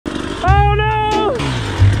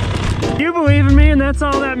you believe in me, and that's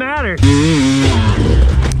all that matters.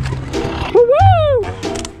 Woo-woo!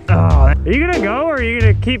 Oh, are you gonna go, or are you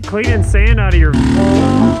gonna keep cleaning sand out of your...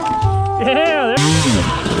 Yeah,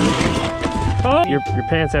 oh, your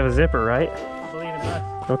pants have a zipper, right? I believe it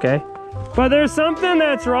does. Okay. But there's something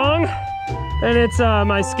that's wrong, and it's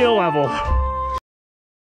my skill level.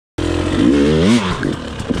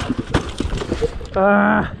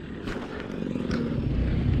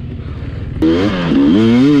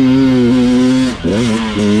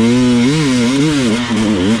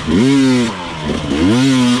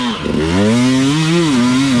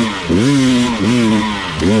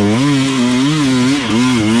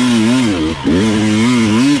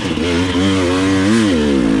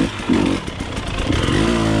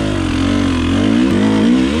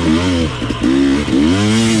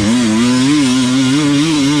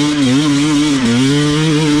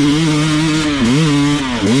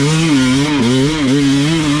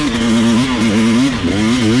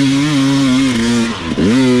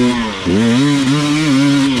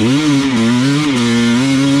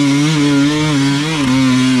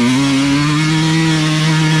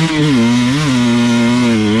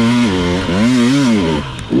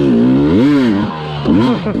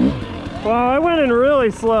 Wow, I went in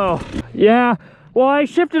really slow. Yeah, well, I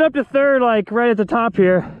shifted up to third, like right at the top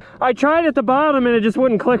here. I tried at the bottom and it just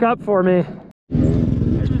wouldn't click up for me. I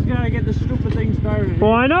just gotta get the stupid thing started.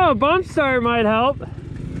 Well, I know a bump start might help.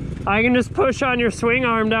 I can just push on your swing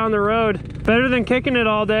arm down the road. Better than kicking it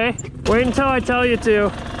all day. Wait until I tell you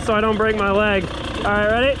to, so I don't break my leg. All right,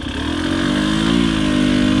 ready?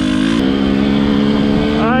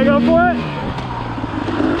 All right, go for it.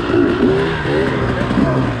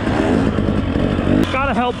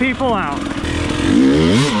 Gotta help people out.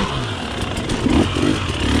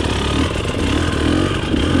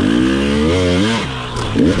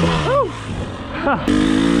 Huh.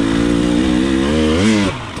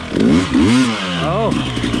 Oh.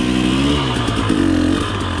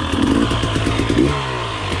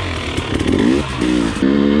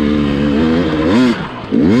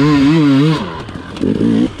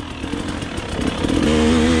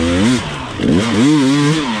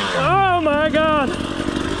 Oh my God.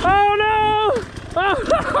 Oh no.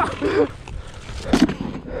 Oh.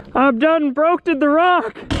 I've done broke the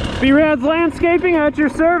rock. BeRAD's landscaping at your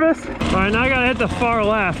service. All right, now I gotta hit the far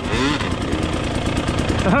left.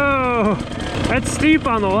 Oh, that's steep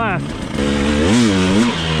on the left.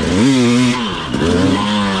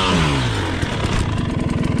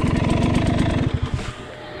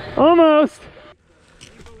 Almost.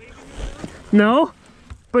 No,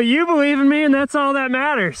 but you believe in me, and that's all that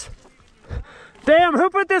matters. Damn,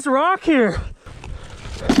 who put this rock here?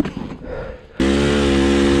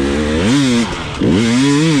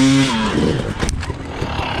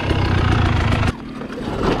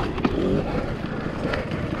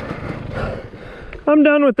 I'm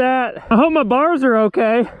done with that. I hope my bars are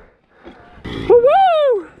okay.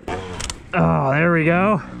 Woo-woo! Oh, there we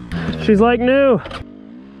go. She's like new.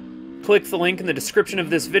 Click the link in the description of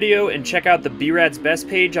this video and check out the BeRAD's Best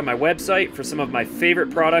page on my website for some of my favorite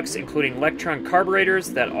products, including Electron carburetors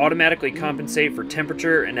that automatically compensate for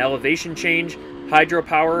temperature and elevation change,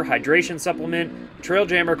 hydropower hydration supplement, trail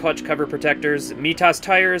jammer clutch cover protectors, Mitas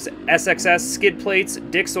tires, SXS skid plates,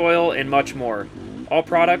 Dix oil, and much more. All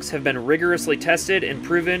products have been rigorously tested and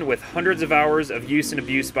proven with hundreds of hours of use and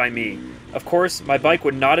abuse by me. Of course, my bike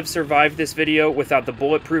would not have survived this video without the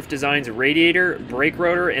Bulletproof Designs radiator, brake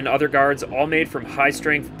rotor, and other guards, all made from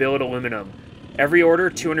high-strength billet aluminum. Every order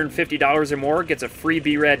 $250 or more gets a free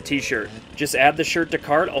BeRAD t-shirt. Just add the shirt to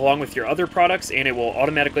cart along with your other products and it will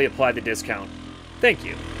automatically apply the discount. Thank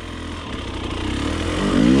you.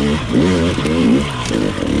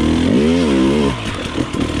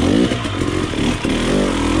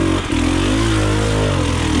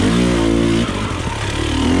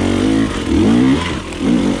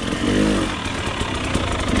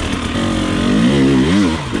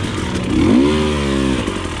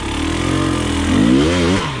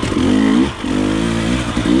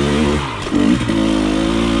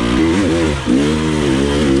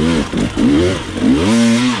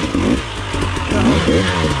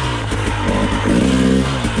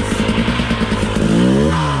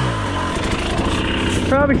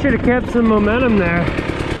 Probably should have kept some momentum there.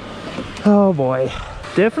 Oh boy.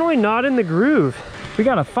 Definitely not in the groove. We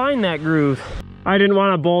gotta find that groove. I didn't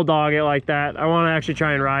want to bulldog it like that. I want to actually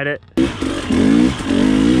try and ride it.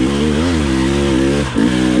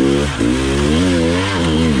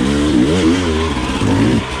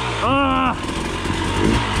 Ah!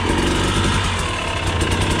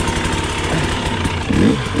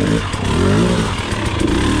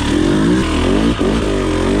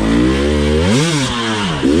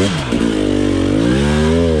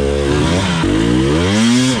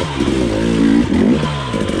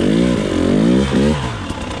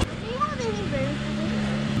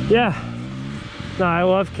 No, I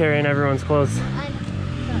love carrying everyone's clothes.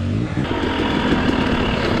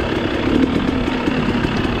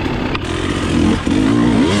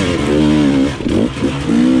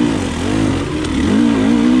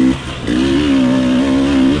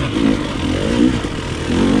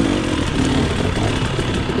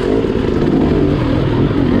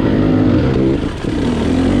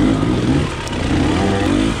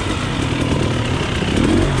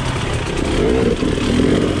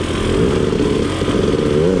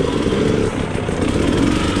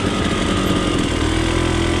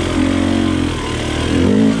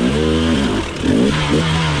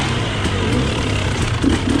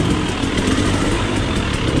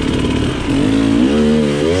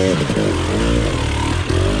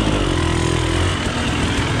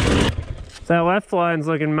 That left line's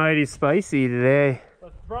looking mighty spicy today.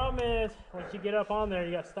 But the problem is, once you get up on there,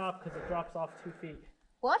 you got to stop because it drops off 2 feet.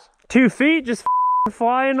 What? 2 feet? Just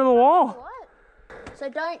fly into the wall. What? So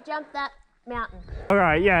don't jump that mountain.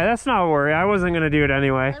 Alright, yeah, that's not a worry. I wasn't going to do it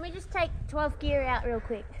anyway. Let me just take 12th gear out real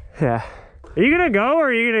quick. Yeah. Are you going to go or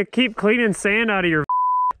are you going to keep cleaning sand out of your...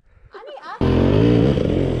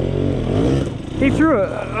 He threw it.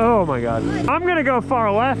 Oh my god. I'm going to go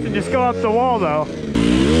far left and just go up the wall though.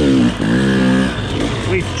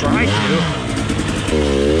 At least try to.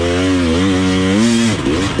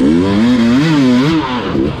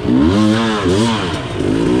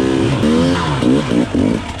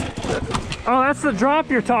 Oh, that's the drop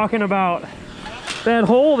you're talking about. That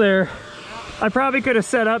hole there. I probably could have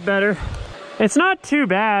set up better. It's not too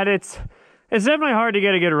bad. It's definitely hard to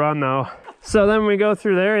get a good run though. So then we go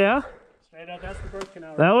through there, yeah? Straight up, that's the birth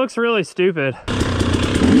canal. That looks really stupid.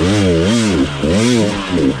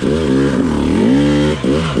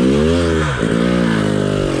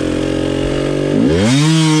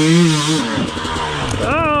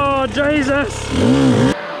 Oh, Jesus.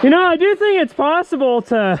 You know, I do think it's possible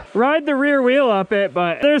to ride the rear wheel up it,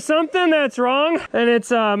 but there's something that's wrong, and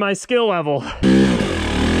it's my skill level.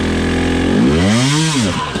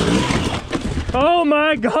 Oh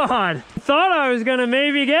my God. Thought I was gonna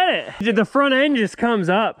maybe get it. The front end just comes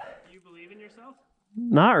up. Do you believe in yourself?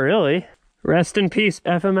 Not really. Rest in peace,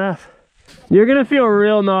 FMF. You're gonna feel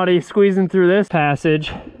real naughty squeezing through this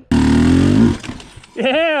passage.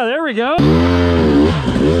 Yeah, there we go.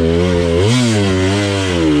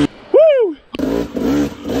 Woo!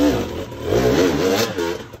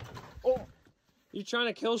 Oh, you trying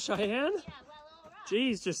to kill Cheyenne? Yeah, well, all right.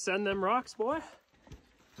 Jeez, just send them rocks, boy.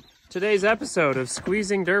 Today's episode of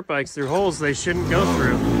squeezing dirt bikes through holes they shouldn't go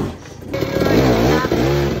through.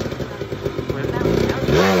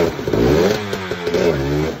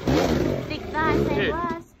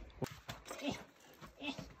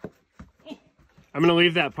 I'm gonna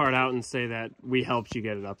leave that part out and say that we helped you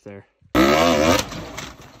get it up there.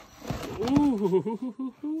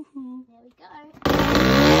 Ooh. There we go.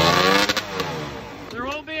 There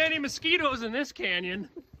won't be any mosquitoes in this canyon.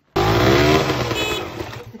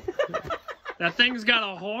 That thing's got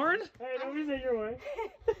a horn? Hey, don't use it your way.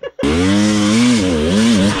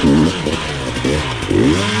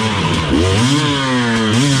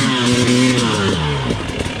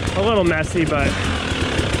 A little messy, but...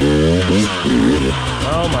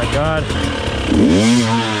 Oh my God.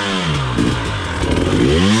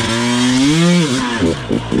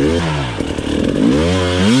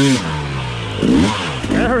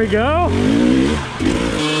 There we go.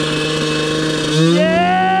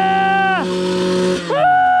 Yeah!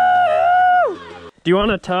 Woo! Do you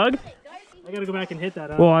want a tug? I gotta go back and hit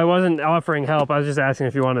that up. Well, I wasn't offering help. I was just asking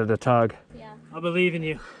if you wanted a tug. Yeah. I believe in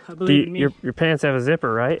you. I believe in me. Your pants have a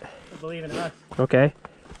zipper, right? I believe in us. Okay.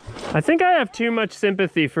 I think I have too much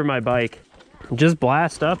sympathy for my bike. Just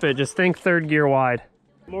blast up it. Just think 3rd gear wide.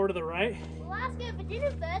 More to the right. Well, ask her for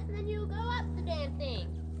dinner first, and then you'll go up the damn thing.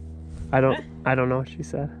 I don't know what she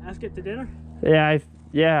said. Ask it to dinner. Yeah,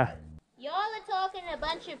 yeah. Y'all are talking a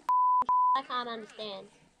bunch of I can't understand.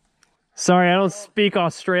 Sorry, I don't speak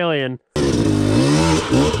Australian.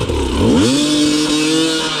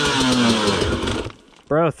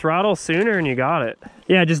 Bro, throttle sooner and you got it.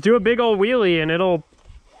 Yeah, just do a big old wheelie and it'll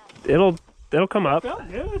come up.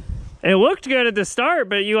 Felt good. It looked good at the start,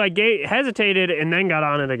 but you like hesitated and then got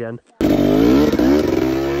on it again.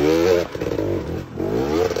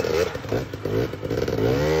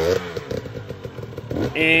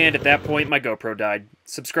 And at that point, my GoPro died.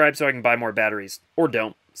 Subscribe so I can buy more batteries. Or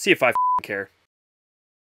don't. See if I care.